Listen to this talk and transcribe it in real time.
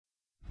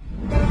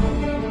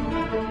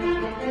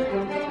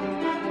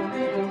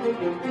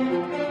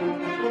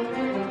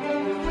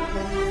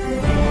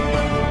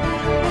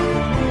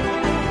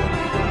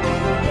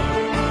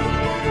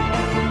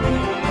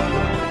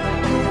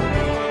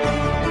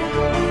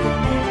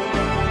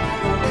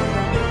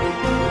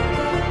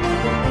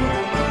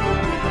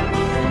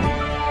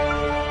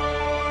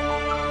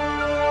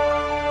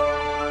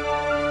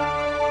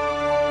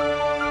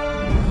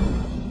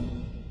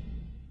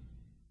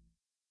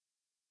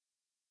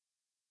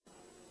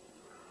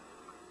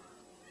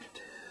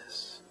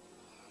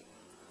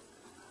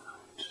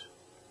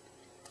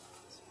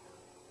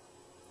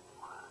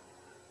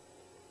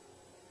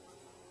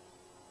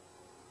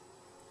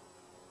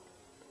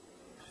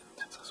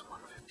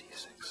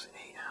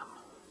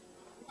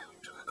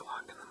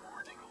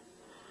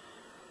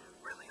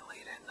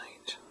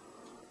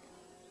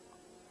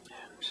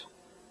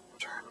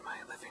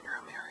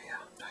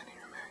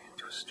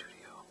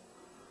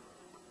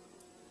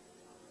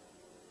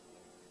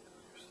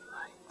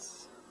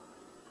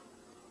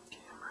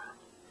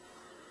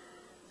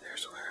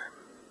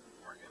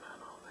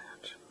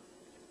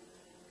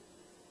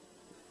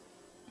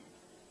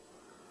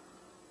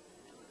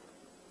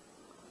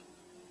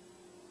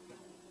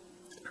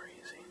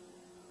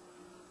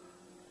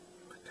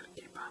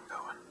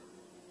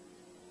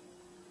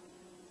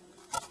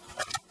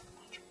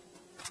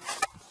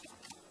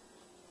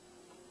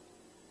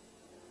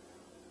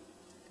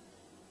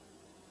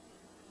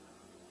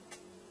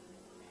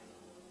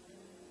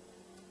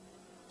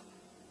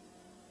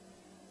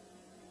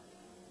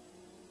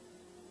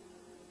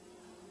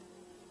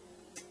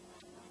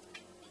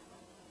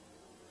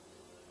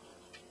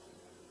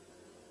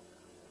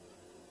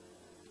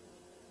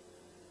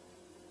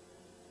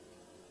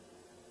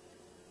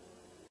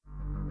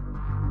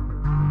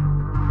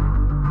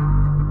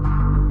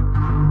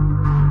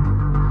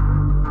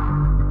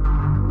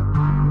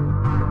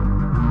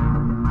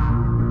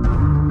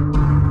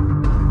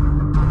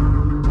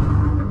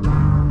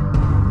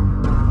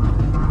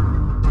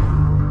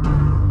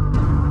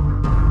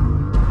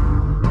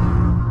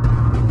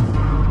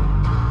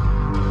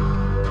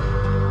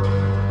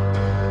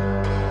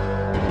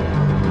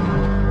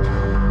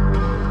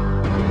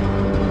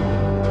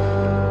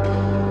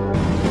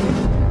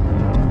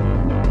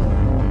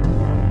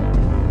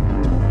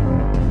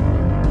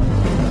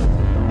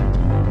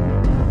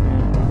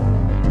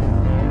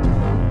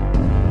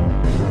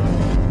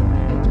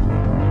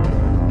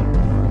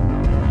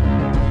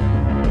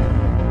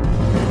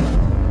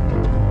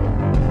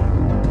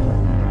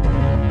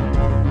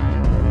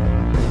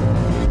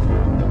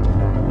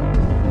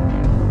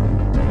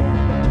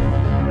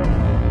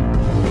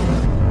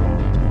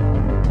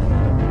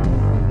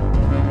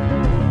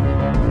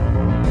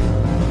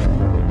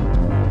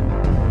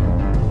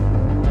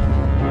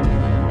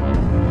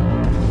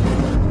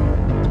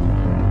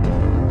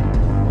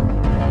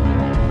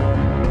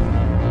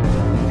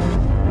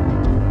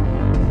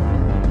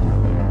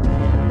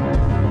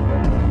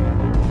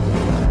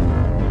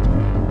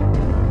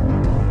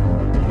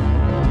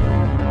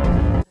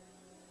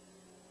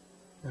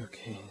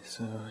Okay,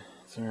 so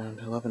it's around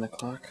 11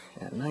 o'clock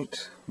at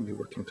night. We'll be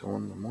working till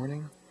 1 in the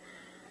morning.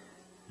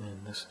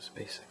 And this is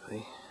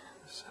basically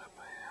the setup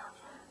I have.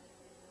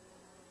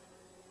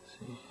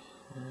 See,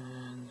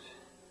 and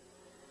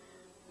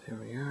there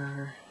we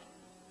are.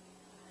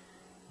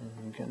 And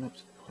we're getting up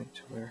to the point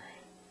to where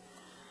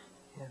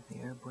you have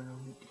the airborne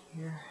elite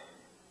here.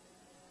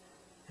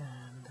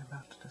 And they're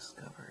about to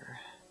discover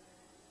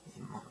a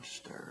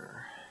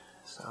monster.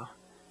 So,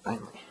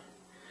 finally,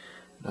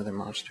 another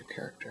monster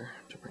character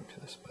to bring to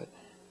this, but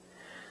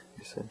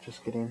like I said,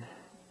 just getting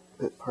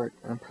bit part.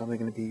 I'm probably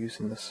going to be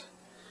using this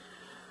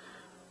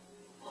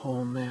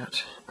whole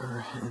mat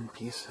in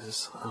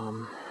pieces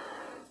for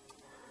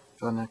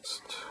the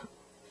next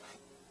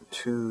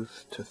 2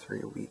 to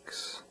 3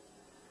 weeks.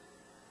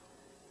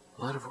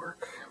 A lot of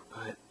work,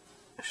 but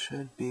it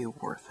should be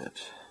worth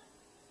it.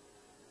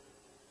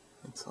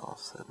 It's all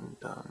said and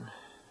done.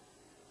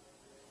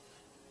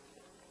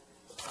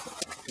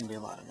 It's going to be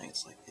a lot of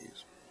nights like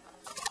these.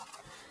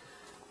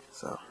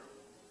 So,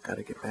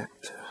 gotta get back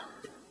to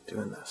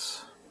doing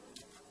this.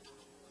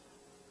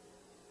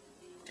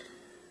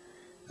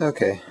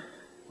 Okay,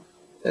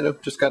 I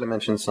just gotta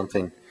mention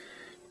something.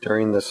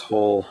 During this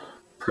whole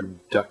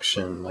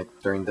production, like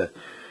during the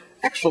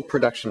actual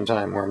production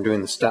time where I'm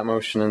doing the stop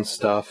motion and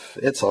stuff,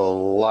 it's a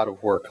lot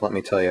of work, let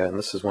me tell you, and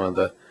this is one of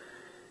the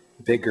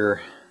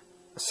bigger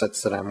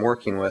sets that I'm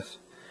working with.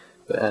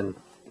 And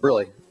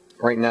really,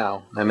 right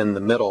now, I'm in the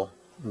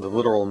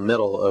literal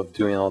middle of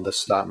doing all this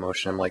stop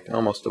motion. I'm like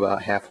almost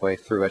about halfway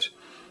through it.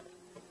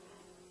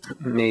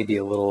 Maybe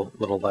a little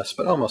less,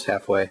 but almost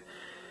halfway.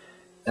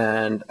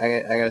 And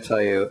I gotta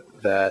tell you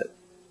that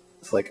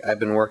it's like I've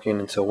been working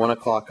until 1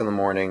 o'clock in the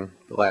morning.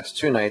 The last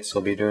 2 nights,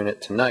 I'll be doing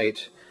it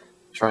tonight,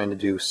 trying to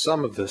do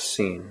some of this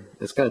scene.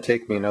 It's gonna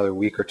take me another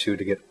week or 2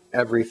 to get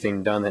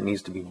everything done that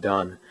needs to be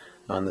done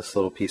on this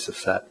little piece of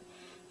set.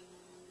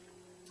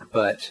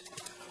 But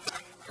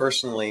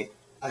personally,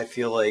 I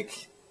feel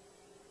like,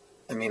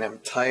 I mean, I'm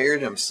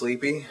tired, I'm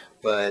sleepy,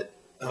 but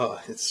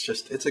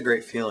it's a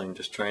great feeling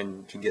just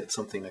trying to get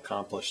something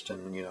accomplished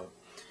and, you know,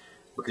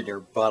 working your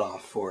butt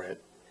off for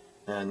it.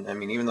 And I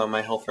mean, even though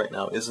my health right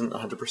now isn't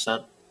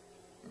 100%,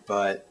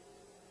 but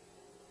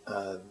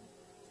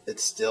it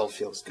still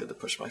feels good to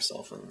push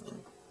myself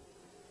and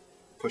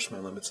push my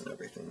limits and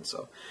everything.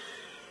 So,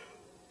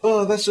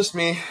 that's just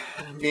me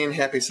being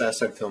happy,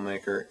 satisfied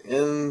filmmaker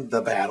in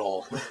the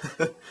battle.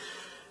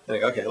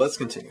 Okay, let's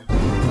continue.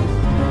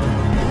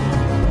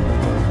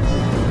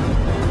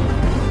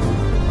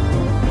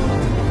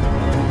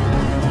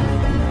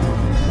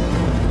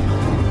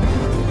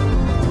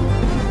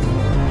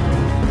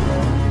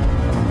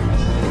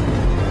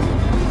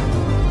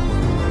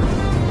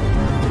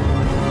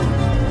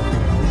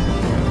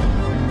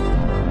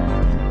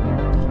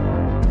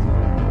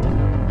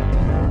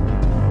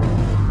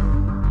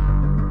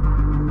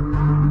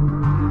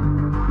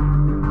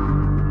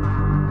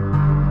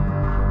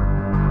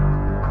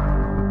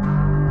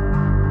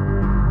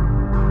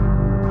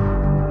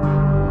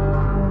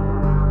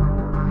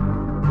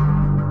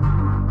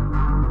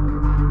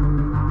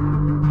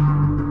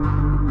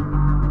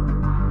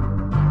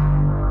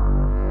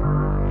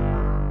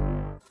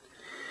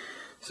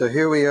 So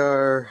here we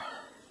are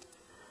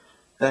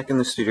back in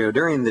the studio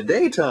during the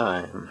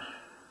daytime.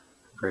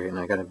 Great, and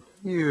I got a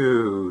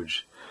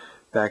huge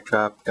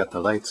backdrop, got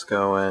the lights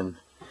going,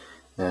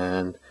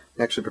 and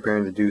actually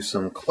preparing to do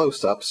some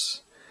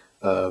close-ups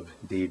of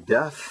the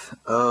death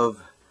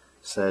of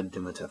said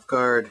Dumatef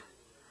guard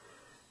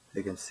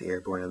against the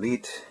airborne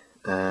elite.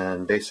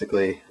 And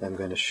basically I'm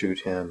going to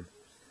shoot him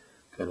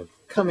kind of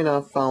coming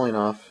off, falling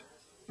off,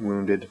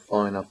 wounded,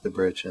 falling off the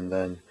bridge, and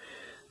then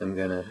I'm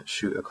going to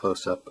shoot a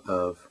close-up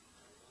of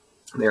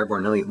the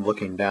airborne elite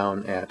looking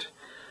down at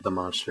the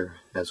monster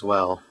as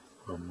well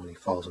when he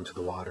falls into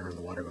the water and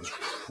the water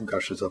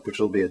gushes up, which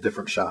will be a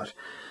different shot.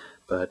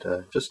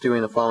 But just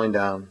doing a falling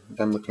down,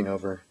 them looking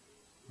over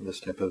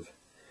this type of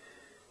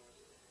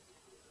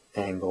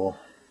angle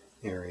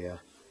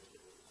area.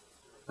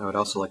 I would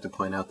also like to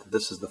point out that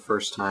this is the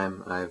first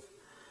time I've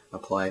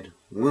applied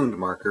wound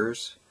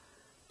markers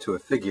to a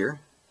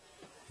figure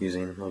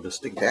using the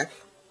stick deck.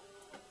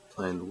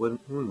 Applying the wound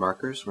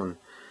markers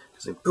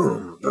because they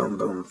boom, boom,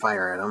 boom,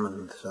 fire at them,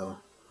 and so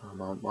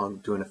I'll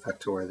do an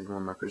effect to where the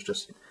wound markers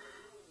just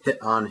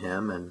hit on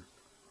him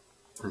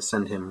and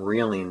send him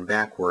reeling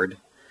backward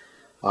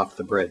off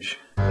the bridge.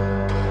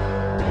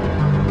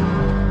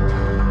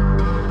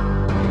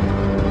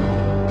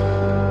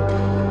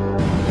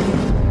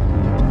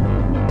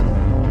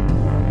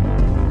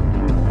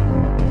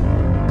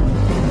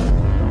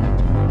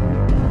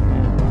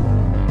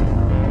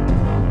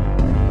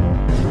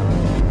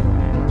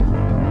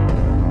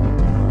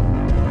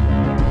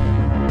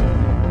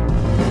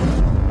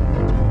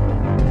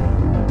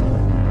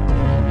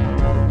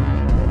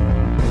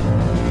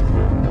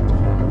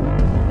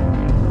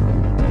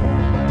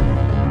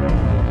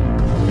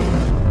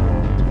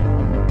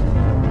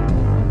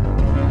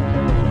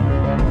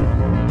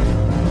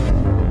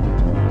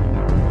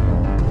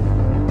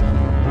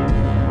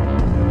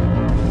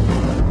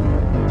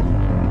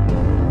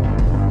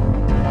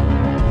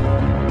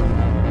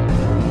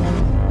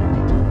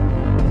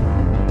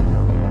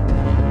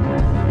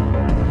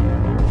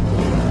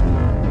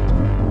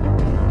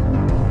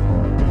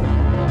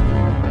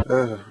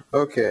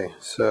 Okay,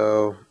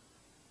 so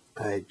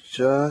I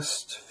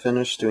just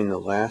finished doing the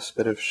last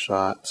bit of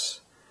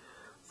shots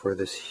for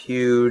this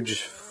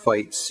huge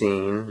fight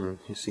scene, and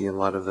you see a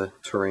lot of the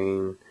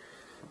terrain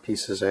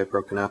pieces I've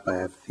broken up. I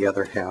have the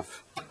other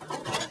half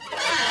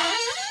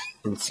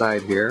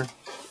inside here.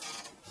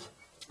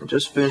 I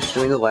just finished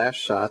doing the last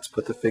shots,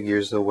 put the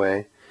figures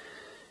away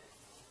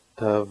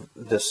of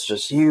this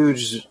just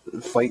huge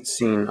fight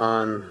scene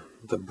on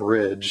the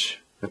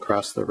bridge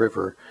across the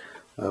river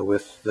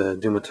with the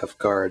Dumatov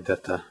guard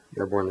that the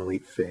Airborne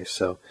Elite face.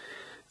 So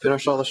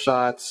finished all the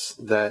shots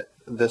that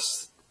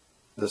this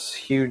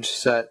huge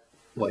set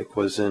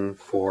was in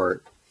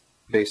for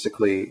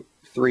basically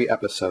 3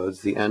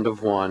 episodes, the end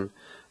of one,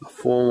 a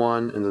full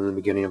one, and then the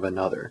beginning of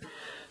another.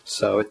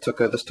 So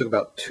this took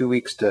about 2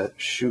 weeks to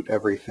shoot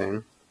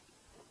everything.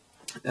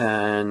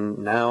 And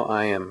now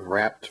I am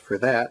wrapped for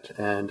that,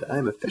 and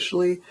I'm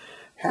officially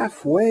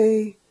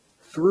halfway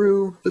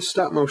through the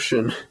stop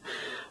motion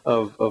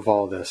of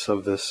all this,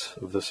 of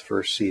this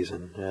first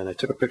season. And I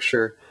took a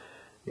picture.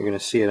 You're going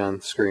to see it on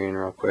the screen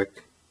real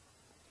quick.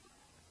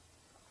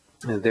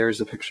 And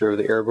there's a picture of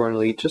the Airborne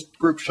Elite, just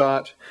group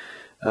shot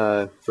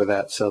for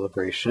that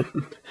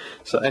celebration.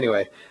 So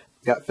anyway,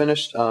 got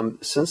finished.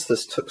 Since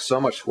this took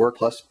so much work,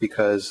 plus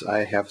because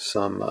I have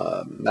some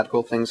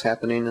medical things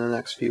happening in the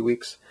next few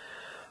weeks,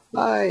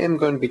 I am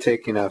going to be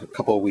taking a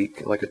couple of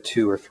week, like a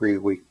 2 or 3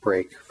 week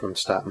break from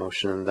stop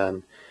motion, and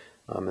then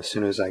as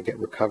soon as I get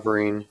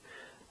recovering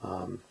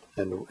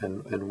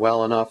and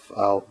well enough,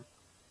 I'll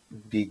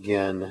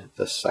begin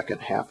the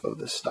second half of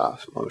the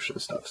stop motion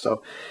stuff.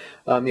 So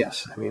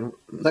yes, I mean,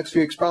 next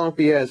few weeks probably won't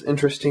be as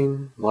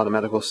interesting. A lot of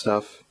medical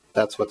stuff.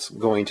 That's what's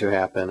going to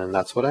happen, and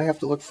that's what I have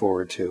to look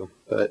forward to.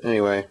 But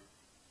anyway,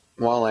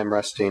 while I'm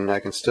resting, I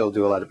can still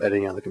do a lot of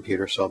editing on the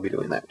computer, so I'll be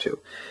doing that too.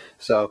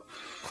 So,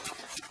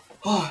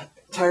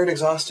 tired,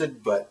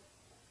 exhausted, but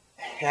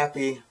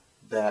happy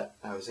that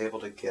I was able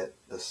to get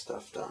this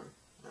stuff done.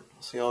 And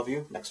I'll see all of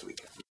you next week.